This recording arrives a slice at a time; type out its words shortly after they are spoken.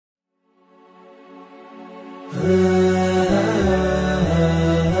Rahmatullah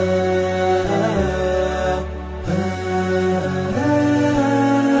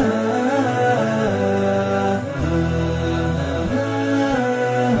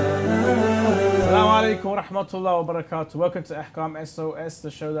wa barakatuh. Welcome to Ahkam SOS, the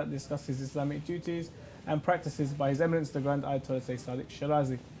show that discusses Islamic duties and practices by His Eminence the Grand Ayatollah Sayyid Sadiq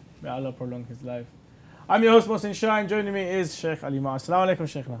Shirazi. May Allah prolong his life. I'm your host Mohsin Shah, and joining me is Sheikh Ali Ma. Assalamu alaikum,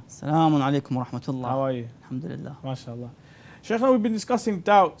 Sheikhna. Assalamu alaikum wa rahmatullah. How are you? Alhamdulillah. MashaAllah. Sheikhna, we've been discussing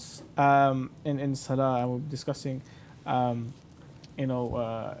doubts in Salah, and we're discussing what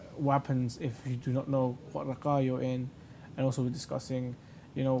happens if you do not know what rak'ah you're in, and also we're discussing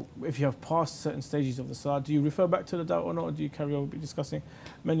if you have passed certain stages of the salah, do you refer back to the doubt or not, or do you carry on? We'll be discussing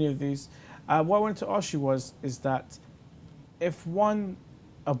many of these. What I wanted to ask you is that if one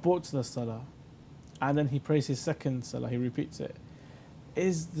aborts the salah and then he prays his second salah, he repeats it,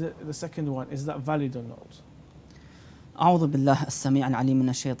 is the second one, is that valid or not? أعوذ بالله السميع العليم من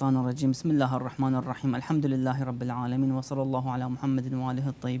الشيطان الرجيم بسم الله الرحمن الرحيم الحمد لله رب العالمين وصلى الله على محمد وآله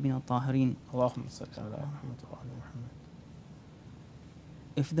الطيبين الطاهرين. اللهم صل على محمد وعلى محمد.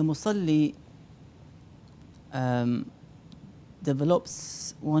 If the musalli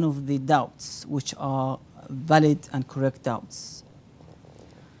develops one of the doubts which are valid and correct doubts,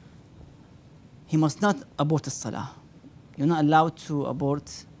 he must not abort the salah. You're not allowed to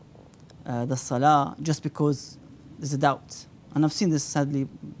abort the salah just because there's a doubt. And I've seen this sadly,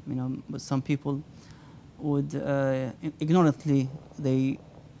 with some people would ignorantly they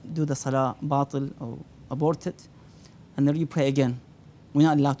do the salah batil or abort it and then you pray again. We're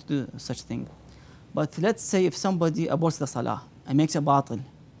not allowed to do such thing. But let's say if somebody aborts the salah and makes a batil,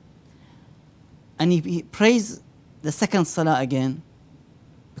 and he prays the second salah again,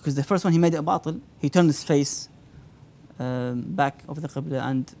 because the first one he made a batil, he turned his face back of the qibla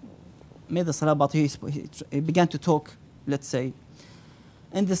and made the salah batil. He began to talk, let's say.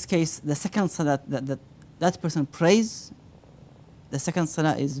 In this case, the second salah that person prays, the second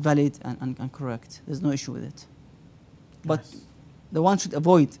salah is valid and correct. There's no issue with it. But Yes. The one should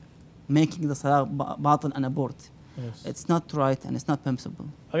avoid making the salah batil and abort. Yes. It's not right and it's not permissible.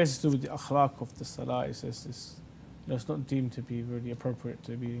 I guess it's to do with the akhlaq of the salah. It's not deemed to be really appropriate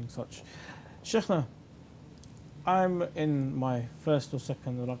to be doing such. Sheikhna, I'm in my first or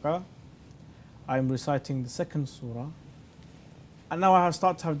second rak'ah. I'm reciting the second surah. And now I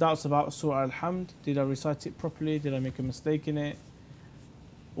start to have doubts about Surah Al-Hamd. Did I recite it properly? Did I make a mistake in it?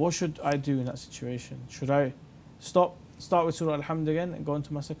 What should I do in that situation? Should I start with Surah Al-Hamd again and go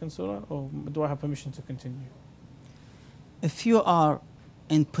into my second surah, or do I have permission to continue? If you are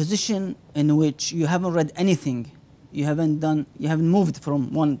in position in which you haven't read anything, you haven't moved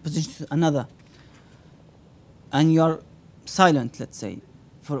from one position to another, and you are silent, let's say,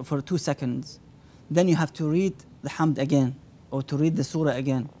 for 2 seconds, then you have to read the Hamd again, or to read the surah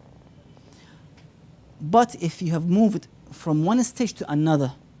again. But if you have moved from one stage to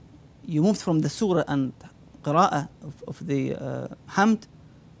another, you moved from the surah and qira'ah of the Hamd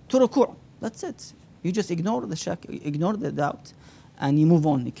to ruku', that's it. You just ignore the shak, ignore the doubt, and you move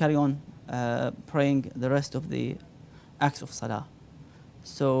on. You carry on praying the rest of the acts of salah.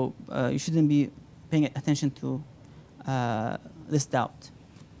 So you shouldn't be paying attention to this doubt.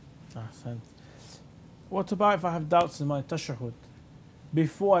 What about if I have doubts in my tashahhud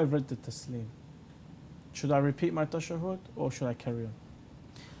before I've read the taslim? Should I repeat my tashahhud or should I carry on?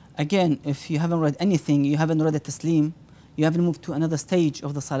 Again, if you haven't read anything, you haven't read the taslim, you haven't moved to another stage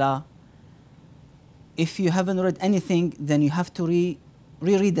of the salah. If you haven't read anything, then you have to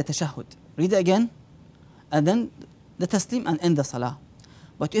reread the tashahhud. Read it again, and then the taslim and end the salah.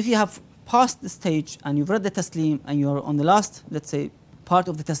 But if you have passed the stage and you've read the taslim and you're on the last, let's say, part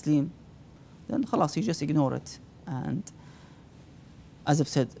of the taslim, then khalas, you just ignore it. And as I've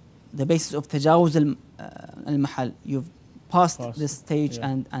said, the basis of tajawuz al-mahal, you've passed this stage,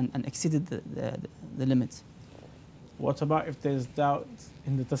 yeah, and exceeded the limit. What about if there's doubt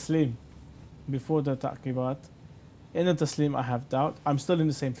in the taslim before the ta'qibat? In the taslim I have doubt, I'm still in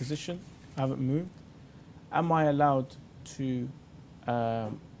the same position, I haven't moved. Am I allowed to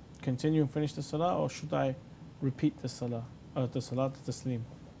continue and finish the salah, or should I repeat the salah, the taslim?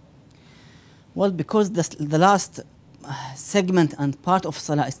 Well, because the last segment and part of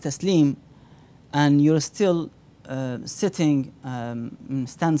salah is taslim, and you're still sitting,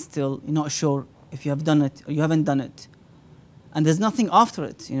 stand still, you're not sure if you have done it or you haven't done it, and there's nothing after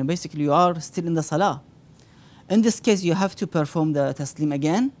it, basically you are still in the salah. In this case, you have to perform the taslim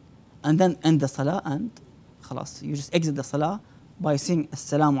again and then end the salah, and khalas, you just exit the salah by saying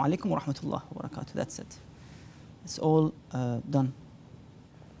assalamu alaikum wa rahmatullah wa barakatuh. That's it. It's all done.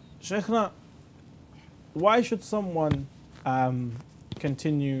 Shaykhna, why should someone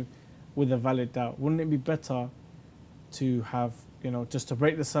continue with a valid doubt? Wouldn't it be better to have, just to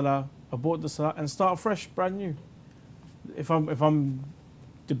break the salah, abort the salah, and start fresh, brand new? If I'm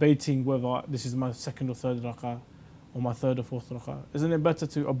debating whether this is my second or third rak'ah or my third or fourth rak'ah, isn't it better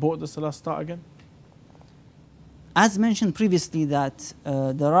to abort the salah, start again? As mentioned previously, that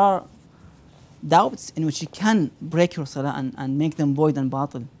there are doubts in which you can break your salah and make them void and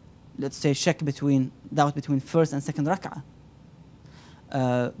batil. Let's say doubt between first and second rak'ah.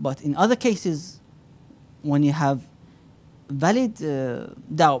 But in other cases, when you have valid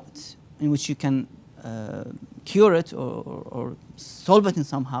doubt in which you can cure it or solve it in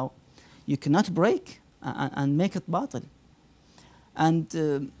somehow, you cannot break and make it batil.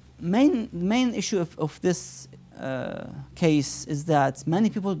 And main issue of this case is that many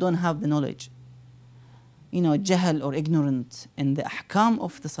people don't have the knowledge. Jahl or ignorant in the ahkam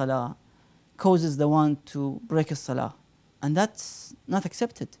of the salah causes the one to break a salah, and that's not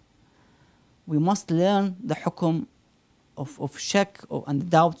accepted. We must learn the hukum of shak and the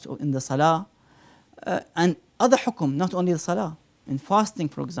doubts in the salah, and other hukum, not only the salah. In fasting,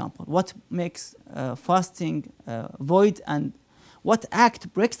 for example, what makes fasting void, and what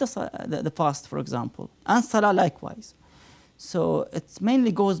act breaks the fast, for example, and salah likewise. So it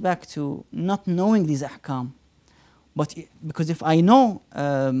mainly goes back to not knowing these ahkam. But because if I know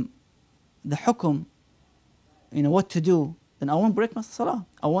the hukum, what to do, then I won't break my salah.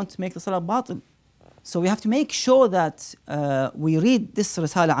 I won't make the salah batil. So we have to make sure that we read this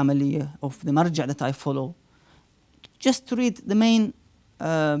risala amaliyah of the marja' that I follow, just to read the main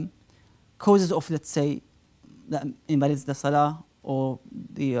causes of, let's say, that invalidates the salah, or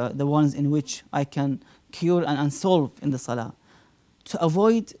the ones in which I can cure and solve in the salah, to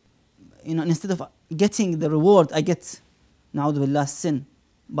avoid, instead of getting the reward, I get, na'udhu billah, sin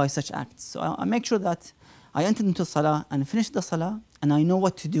by such acts. So I make sure that I enter into salah and finish the salah, and I know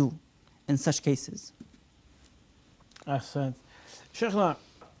what to do in such cases. Excellent. Shaykhna,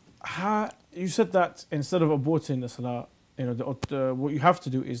 you said that instead of aborting the salah, what you have to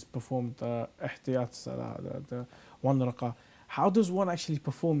do is perform the ihtiyat salah, the one rak'ah. How does one actually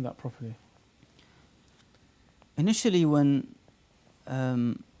perform that properly? Initially, when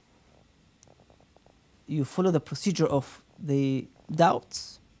you follow the procedure of the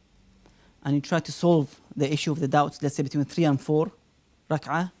doubts and you try to solve the issue of the doubts, let's say between 3 and 4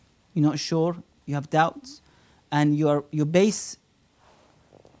 rak'ah, you're not sure, you have doubts, and you base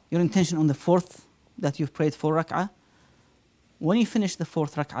your intention on the fourth that you've prayed 4 rak'ah. When you finish the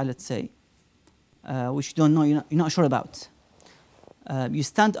 4th rak'ah, let's say, which you don't know, you're not sure about, you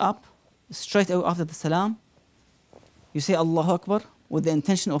stand up straight away after the salam, you say Allahu Akbar with the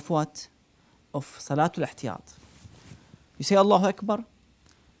intention of what? Of Salatul Ihtiyat. You say Allahu Akbar,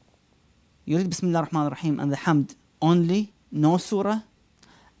 you read Bismillah ar-Rahman ar-Rahim and the Hamd only, no surah,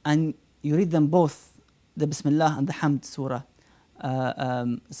 and you read them both, the Bismillah and the Hamd surah,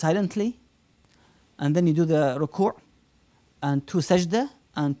 silently, and then you do the ruku' and 2 sajda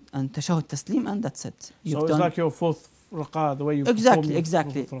and tashahud taslim, and that's it. So it's like your 4th rak'ah, the way you exactly.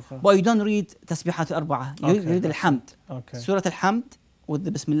 But you don't read tasbihat al-arba'ah. You read al-Hamd, Surah al-Hamd with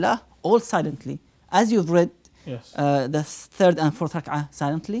the Bismillah, all silently. As you've read the 3rd and 4th rak'ah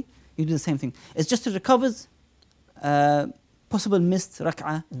silently, you do the same thing. It's just to recover possible missed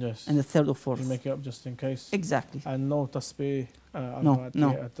rak'ah in the 3rd or 4th. You make it up just in case. Exactly. And no tasbih. No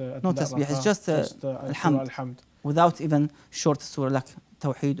tasbih. It's just al-Hamd. Without even short surah like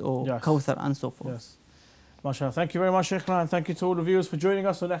Tawheed or Kawthar and so forth. Yes. MashaAllah. Thank you very much, Shaykhna, and thank you to all the viewers for joining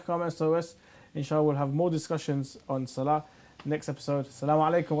us on Ahkam SOS. Inshallah, we'll have more discussions on Salah next episode. Assalamu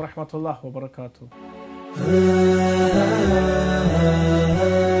alaikum wa rahmatullah wa barakatuh.